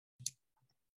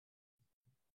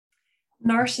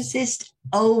Narcissists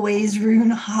always ruin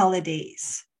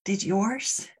holidays. Did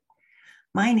yours?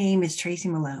 My name is Tracy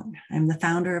Malone. I'm the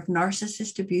founder of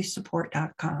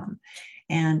narcissistabusesupport.com.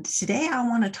 And today I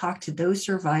want to talk to those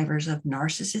survivors of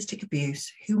narcissistic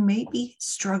abuse who may be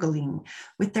struggling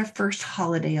with their first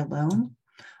holiday alone,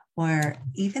 or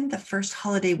even the first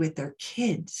holiday with their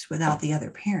kids without the other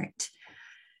parent.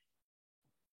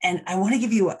 And I want to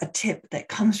give you a tip that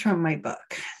comes from my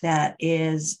book that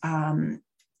is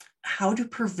how to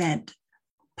prevent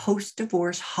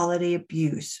post-divorce holiday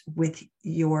abuse with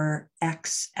your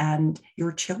ex and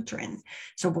your children.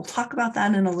 So we'll talk about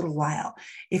that in a little while.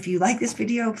 If you like this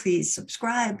video, please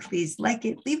subscribe, please like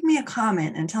it, leave me a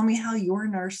comment and tell me how your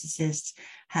narcissist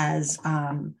has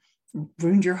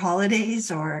ruined your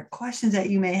holidays or questions that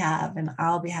you may have, and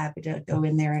I'll be happy to go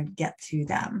in there and get to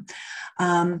them.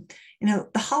 The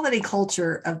holiday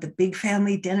culture of the big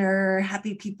family dinner,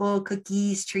 happy people,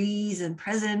 cookies, trees, and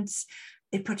presents,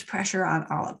 it puts pressure on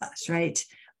all of us, right?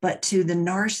 But to the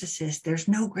narcissist, there's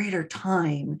no greater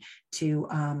time to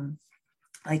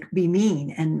be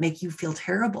mean and make you feel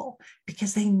terrible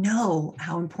because they know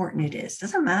how important it is.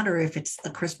 Doesn't matter if it's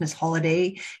the Christmas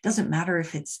holiday, doesn't matter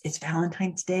if it's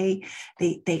Valentine's Day,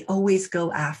 they always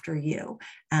go after you,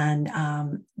 and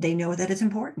they know that it's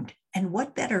important. And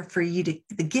what better for you to,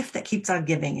 the gift that keeps on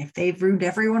giving, if they've ruined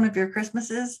every one of your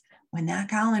Christmases, when that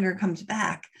calendar comes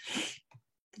back,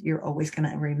 you're always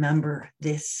going to remember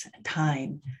this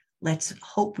time. Let's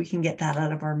hope we can get that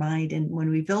out of our mind. And when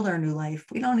we build our new life,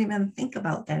 we don't even think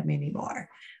about them anymore.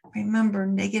 Remember,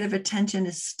 negative attention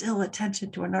is still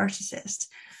attention to a narcissist.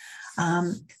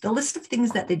 The list of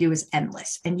things that they do is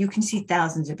endless, and you can see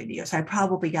thousands of videos. I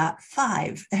probably got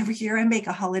 5 every year I make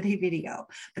a holiday video.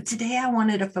 But today I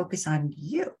wanted to focus on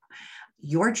you,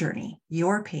 your journey,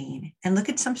 your pain, and look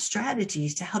at some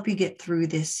strategies to help you get through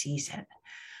this season.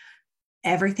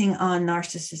 Everything on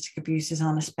narcissistic abuse is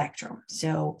on a spectrum.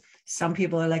 So some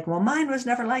people are like, well, mine was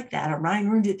never like that, or mine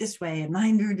ruined it this way, and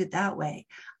mine ruined it that way.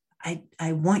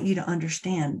 I want you to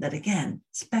understand that, again,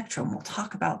 spectrum, we'll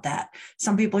talk about that.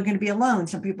 Some people are going to be alone.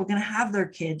 Some people are going to have their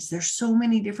kids. There's so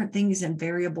many different things and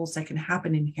variables that can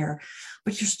happen in here,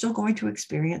 but you're still going to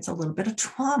experience a little bit of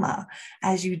trauma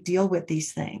as you deal with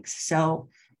these things. So,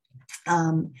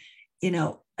 again,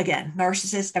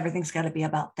 narcissists, everything's got to be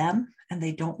about them, and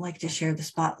they don't like to share the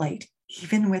spotlight,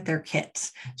 even with their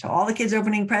kids. So all the kids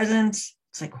opening presents,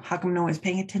 it's like, how come no one's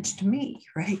paying attention to me,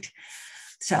 right?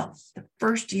 So the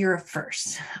first year of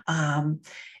firsts,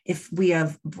 if we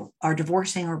are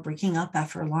divorcing or breaking up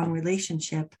after a long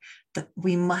relationship,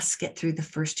 we must get through the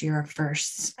first year of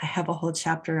firsts. I have a whole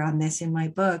chapter on this in my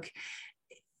book.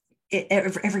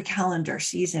 Every calendar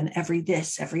season, every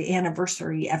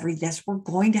anniversary, every this, we're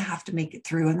going to have to make it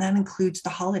through. And that includes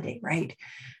the holiday, right?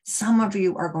 Some of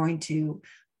you are going to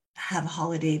have a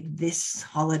holiday this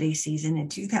holiday season in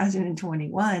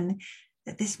 2021,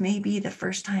 that this may be the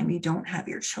first time you don't have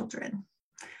your children.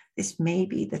 This may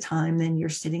be the time then you're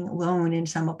sitting alone in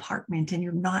some apartment and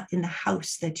you're not in the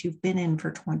house that you've been in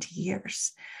for 20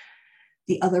 years.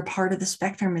 The other part of the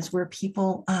spectrum is where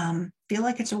people feel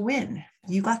like it's a win.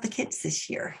 You got the kids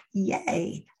this year.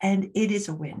 Yay. And it is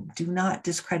a win. Do not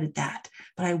discredit that.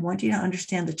 But I want you to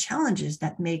understand the challenges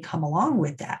that may come along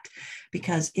with that.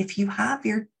 Because if you have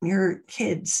your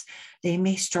kids, they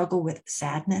may struggle with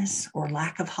sadness or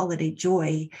lack of holiday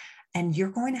joy, and you're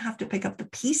going to have to pick up the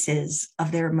pieces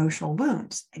of their emotional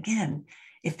wounds. Again,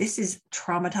 if this is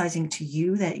traumatizing to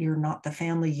you, that you're not the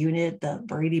family unit, the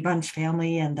Brady Bunch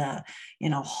family and the,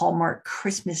 Hallmark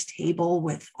Christmas table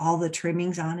with all the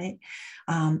trimmings on it,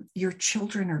 your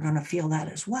children are going to feel that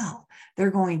as well. They're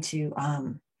going to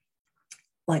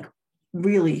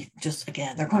really just,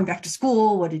 again, they're going back to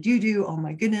school. What did you do? Oh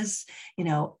my goodness.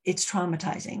 It's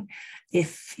traumatizing.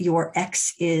 If your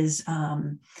ex is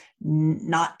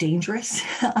not dangerous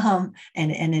and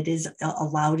it is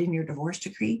allowed in your divorce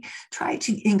decree, try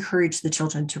to encourage the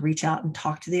children to reach out and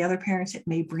talk to the other parents. It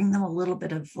may bring them a little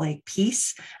bit of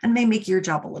peace and may make your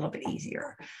job a little bit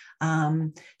easier.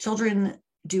 Children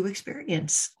do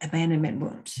experience abandonment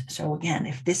wounds. So again,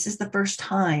 if this is the first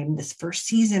time, this first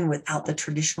season without the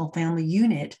traditional family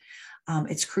unit,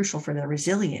 it's crucial for their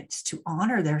resilience to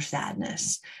honor their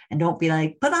sadness and don't be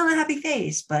like, put on a happy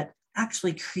face, but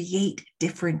actually create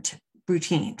different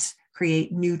routines,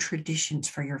 create new traditions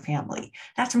for your family.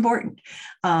 That's important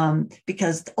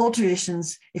because the old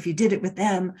traditions, if you did it with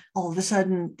them, all of a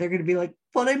sudden they're going to be like,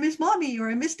 but I miss mommy or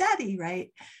I miss daddy,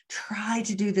 right? Try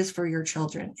to do this for your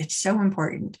children. It's so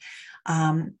important.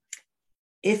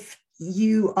 If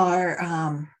you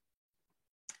are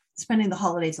spending the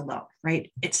holidays alone,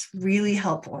 right? It's really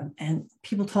helpful. And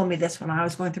people told me this when I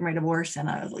was going through my divorce, and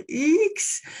I was like,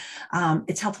 eeks.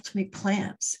 It's helpful to make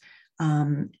plans.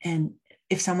 And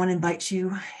if someone invites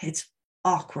you, it's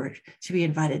awkward to be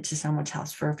invited to someone's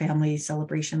house for a family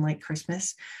celebration like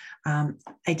Christmas.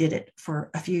 I did it for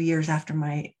a few years after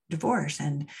my divorce.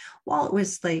 And while it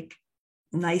was like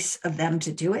nice of them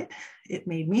to do it, it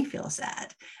made me feel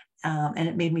sad. And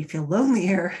it made me feel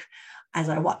lonelier as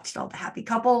I watched all the happy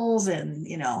couples and,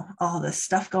 all the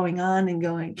stuff going on and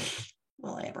going,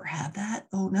 will I ever have that?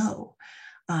 Oh no.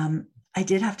 I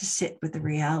did have to sit with the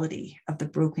reality of the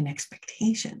broken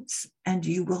expectations, and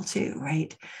you will too,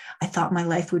 right? I thought my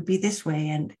life would be this way,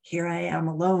 and here I am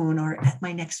alone or at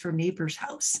my next door neighbor's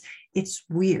house. It's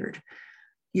weird.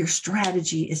 Your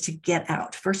strategy is to get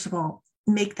out. First of all,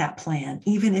 make that plan.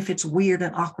 Even if it's weird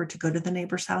and awkward to go to the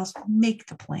neighbor's house, make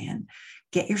the plan.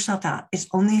 Get yourself out. It's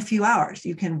only a few hours.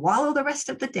 You can wallow the rest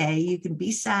of the day. You can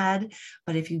be sad,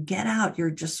 but if you get out,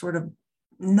 you're just sort of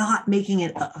not making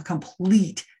it a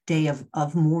complete day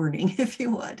of mourning, if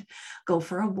you would. Go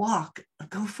for a walk,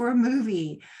 go for a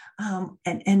movie.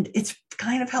 And it's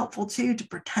kind of helpful too to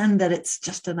pretend that it's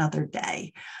just another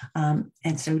day.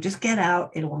 And so just get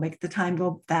out. It will make the time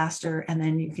go faster, and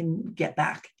then you can get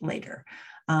back later.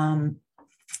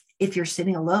 If you're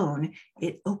sitting alone,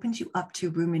 it opens you up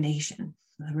to rumination.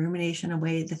 Rumination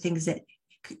away the things that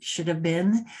should have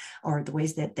been, or the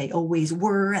ways that they always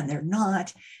were and they're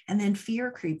not. And then fear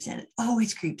creeps in. It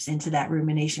always creeps into that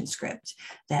rumination script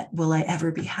that, will I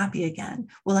ever be happy again?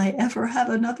 Will I ever have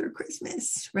another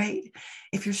Christmas, right?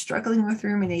 If you're struggling with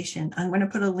rumination, I'm going to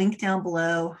put a link down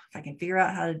below. If I can figure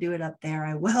out how to do it up there,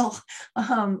 I will.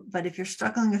 But if you're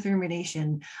struggling with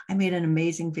rumination, I made an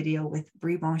amazing video with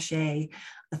Brie Banchet,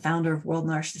 the founder of World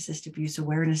Narcissist Abuse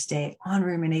Awareness Day, on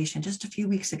rumination just a few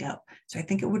weeks ago. So I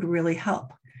think it would really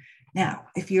help. Now,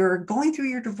 if you're going through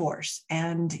your divorce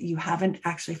and you haven't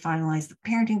actually finalized the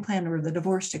parenting plan or the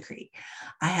divorce decree,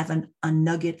 I have a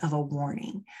nugget of a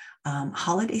warning.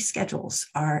 Holiday schedules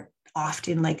are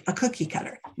often like a cookie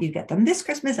cutter. You get them this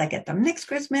Christmas, I get them next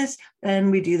Christmas, and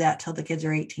we do that till the kids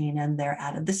are 18 and they're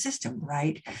out of the system,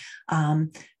 right?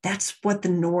 That's what the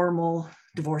normal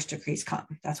divorce decrees come.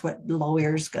 That's what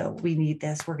lawyers go, we need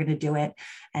this, we're going to do it.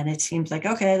 And it seems like,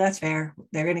 okay, that's fair.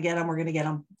 They're going to get them, we're going to get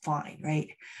them, fine, right?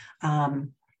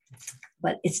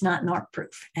 But it's not NARC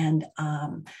proof. And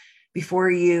before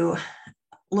you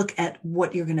look at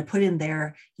what you're going to put in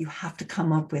there, you have to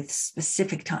come up with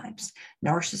specific times.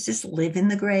 Narcissists live in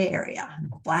the gray area,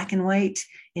 black and white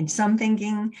in some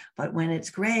thinking, but when it's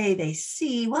gray, they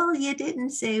see, well, you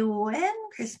didn't say when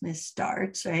Christmas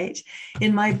starts, right?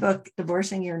 In my book,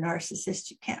 Divorcing Your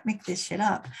Narcissist, You Can't Make This Shit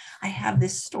Up, I have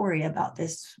this story about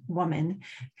this woman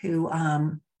who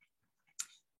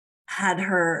had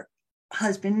her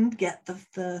husband get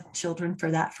the children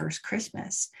for that first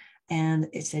Christmas. And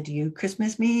it said, you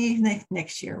Christmas me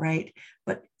next year, right?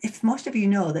 But if most of you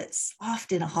know, that's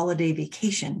often a holiday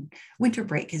vacation, winter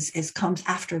break comes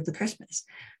after the Christmas.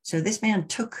 So this man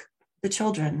took the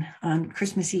children on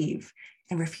Christmas Eve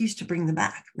and refused to bring them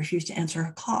back, refused to answer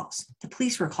her calls. The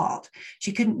police were called.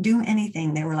 She couldn't do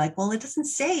anything. They were like, well, it doesn't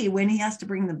say when he has to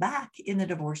bring them back in the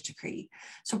divorce decree.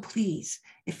 So please,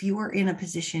 if you are in a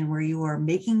position where you are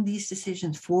making these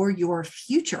decisions for your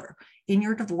future in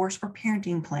your divorce or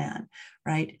parenting plan,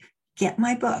 right, get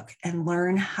my book and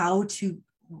learn how to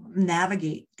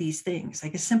navigate these things.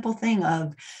 Like a simple thing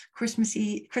of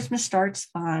Christmas starts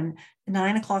on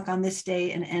 9 o'clock on this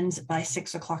day and ends by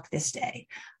 6 o'clock this day.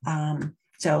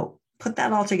 So put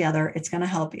that all together. It's going to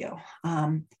help you.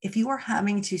 If you are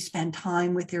having to spend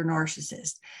time with your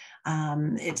narcissist,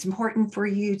 it's important for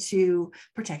you to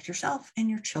protect yourself and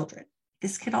your children.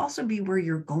 This could also be where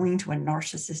you're going to a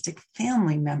narcissistic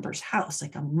family member's house,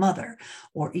 like a mother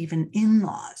or even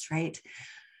in-laws, right?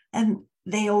 And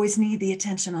they always need the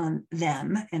attention on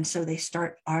them. And so they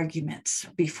start arguments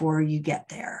before you get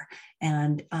there.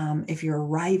 And if you're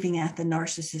arriving at the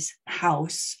narcissist's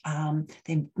house,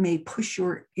 they may push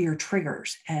your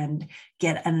triggers and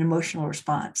get an emotional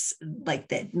response like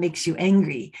that makes you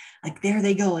angry. Like, there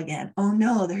they go again. Oh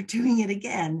no, they're doing it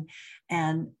again.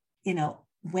 And,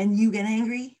 when you get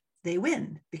angry, they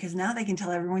win, because now they can tell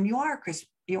everyone you are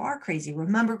crazy.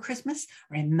 Remember Christmas?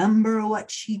 Remember what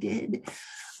she did?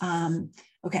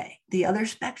 Okay. The other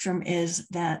spectrum is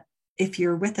that if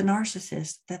you're with a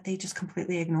narcissist, that they just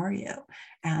completely ignore you.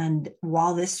 And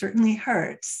while this certainly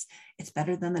hurts, it's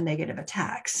better than the negative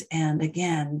attacks. And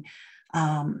again,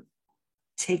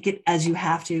 take it as you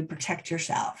have to, protect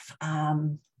yourself.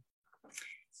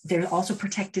 There's also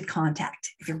protected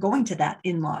contact. If you're going to that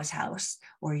in-law's house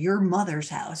or your mother's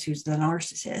house, who's the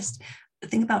narcissist,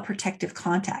 think about protective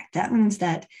contact. That means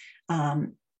that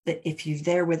that if you're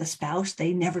there with a spouse,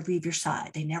 they never leave your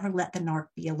side. They never let the narc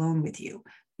be alone with you.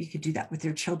 You could do that with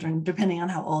your children, depending on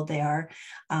how old they are.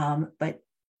 But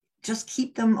just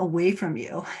keep them away from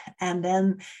you, and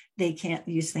then they can't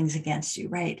use things against you,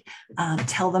 right?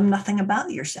 Tell them nothing about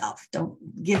yourself. Don't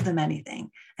give them anything,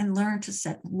 and learn to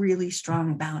set really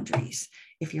strong boundaries.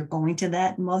 If you're going to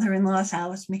that mother-in-law's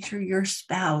house, make sure your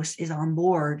spouse is on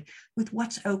board with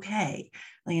what's okay.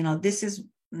 This is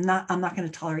not, I'm not going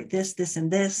to tolerate this, this, and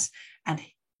this.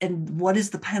 And what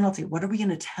is the penalty? What are we going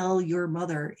to tell your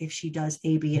mother if she does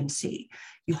A, B, and C?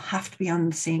 You have to be on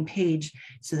the same page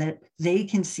so that they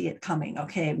can see it coming.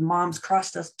 Okay, mom's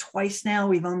crossed us twice now.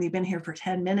 We've only been here for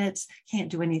 10 minutes.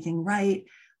 Can't do anything right.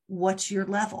 What's your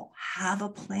level? Have a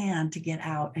plan to get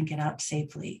out and get out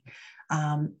safely.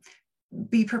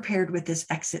 Be prepared with this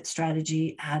exit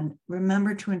strategy, and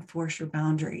remember to enforce your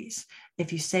boundaries.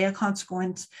 If you say a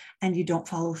consequence and you don't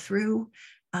follow through,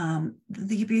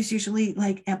 the abuse usually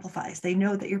amplifies. They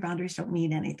know that your boundaries don't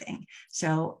mean anything.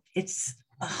 So it's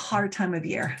a hard time of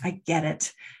year. I get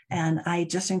it. And I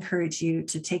just encourage you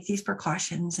to take these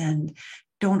precautions and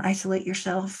don't isolate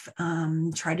yourself.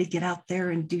 Try to get out there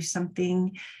and do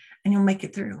something, and you'll make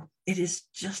it through. It is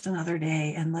just another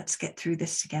day, and let's get through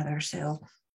this together. So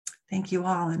thank you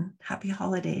all, and happy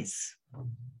holidays.